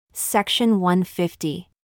Section 150.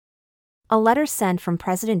 A letter sent from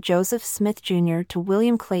President Joseph Smith, Jr. to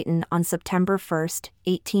William Clayton on September 1,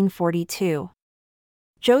 1842.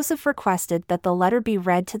 Joseph requested that the letter be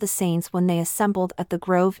read to the saints when they assembled at the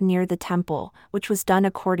grove near the temple, which was done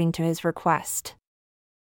according to his request.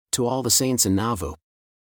 To all the saints in Nauvoo.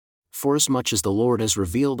 Forasmuch as the Lord has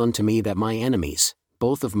revealed unto me that my enemies,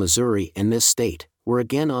 both of Missouri and this state, were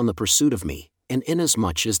again on the pursuit of me, and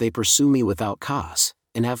inasmuch as they pursue me without cause,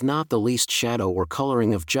 and have not the least shadow or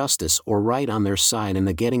coloring of justice or right on their side in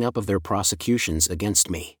the getting up of their prosecutions against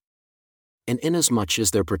me. And inasmuch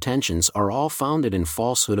as their pretensions are all founded in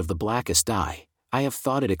falsehood of the blackest dye, I have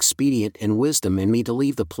thought it expedient and wisdom in me to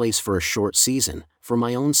leave the place for a short season, for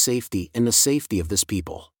my own safety and the safety of this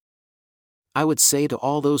people. I would say to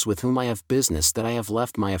all those with whom I have business that I have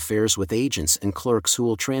left my affairs with agents and clerks who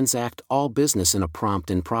will transact all business in a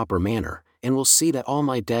prompt and proper manner, and will see that all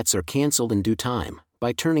my debts are cancelled in due time,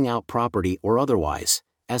 by turning out property or otherwise,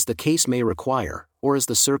 as the case may require, or as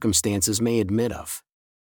the circumstances may admit of.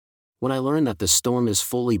 When I learn that the storm is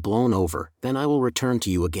fully blown over, then I will return to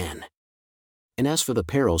you again. And as for the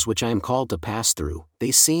perils which I am called to pass through, they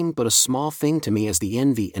seem but a small thing to me, as the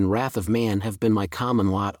envy and wrath of man have been my common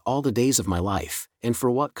lot all the days of my life, and for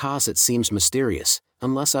what cause it seems mysterious,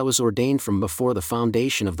 unless I was ordained from before the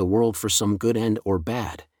foundation of the world for some good end or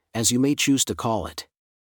bad, as you may choose to call it.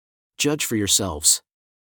 Judge for yourselves.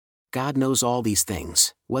 God knows all these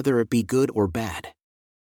things, whether it be good or bad.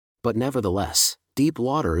 But nevertheless, deep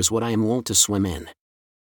water is what I am wont to swim in.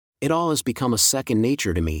 It all has become a second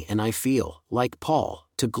nature to me, and I feel, like Paul,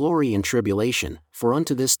 to glory in tribulation, for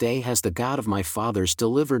unto this day has the God of my fathers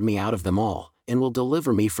delivered me out of them all, and will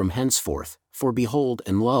deliver me from henceforth, for behold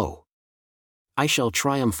and lo, I shall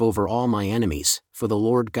triumph over all my enemies, for the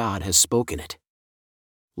Lord God has spoken it.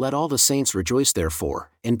 Let all the saints rejoice therefore,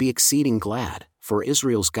 and be exceeding glad, for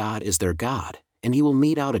Israel's God is their God, and he will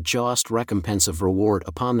mete out a just recompense of reward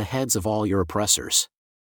upon the heads of all your oppressors.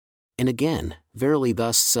 And again, verily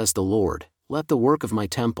thus says the Lord, let the work of my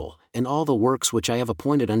temple, and all the works which I have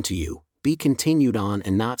appointed unto you, be continued on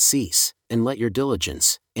and not cease, and let your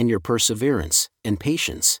diligence, and your perseverance, and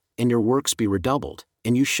patience, and your works be redoubled,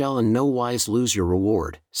 and you shall in no wise lose your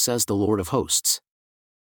reward, says the Lord of hosts.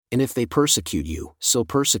 And if they persecute you, so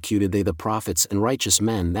persecuted they the prophets and righteous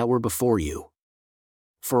men that were before you.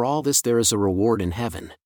 For all this there is a reward in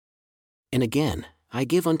heaven. And again, I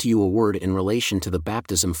give unto you a word in relation to the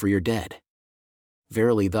baptism for your dead.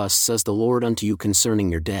 Verily thus says the Lord unto you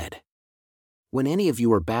concerning your dead. When any of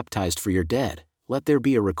you are baptized for your dead, let there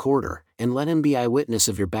be a recorder, and let him be eyewitness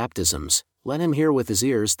of your baptisms, let him hear with his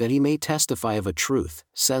ears that he may testify of a truth,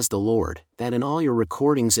 says the Lord, that in all your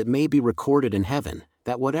recordings it may be recorded in heaven,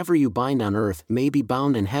 that whatever you bind on earth may be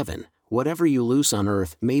bound in heaven, whatever you loose on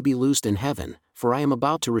earth may be loosed in heaven, for I am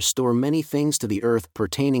about to restore many things to the earth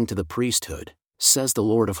pertaining to the priesthood, says the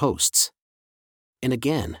Lord of hosts. And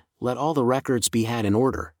again, let all the records be had in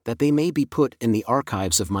order, that they may be put in the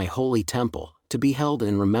archives of my holy temple, to be held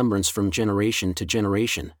in remembrance from generation to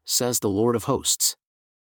generation, says the Lord of hosts.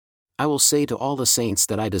 I will say to all the saints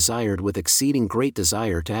that I desired with exceeding great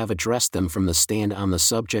desire to have addressed them from the stand on the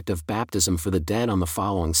subject of baptism for the dead on the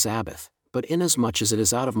following Sabbath, but inasmuch as it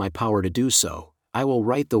is out of my power to do so, I will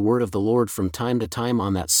write the word of the Lord from time to time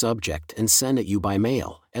on that subject and send it you by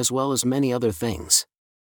mail, as well as many other things.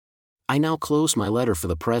 I now close my letter for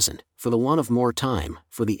the present, for the want of more time,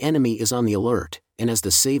 for the enemy is on the alert, and as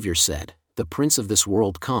the Savior said, the prince of this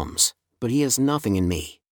world comes, but he has nothing in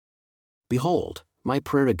me. Behold, my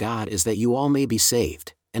prayer to God is that you all may be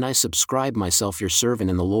saved, and I subscribe myself your servant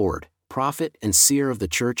in the Lord, prophet and seer of the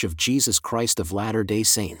Church of Jesus Christ of Latter-day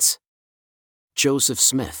Saints. Joseph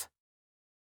Smith.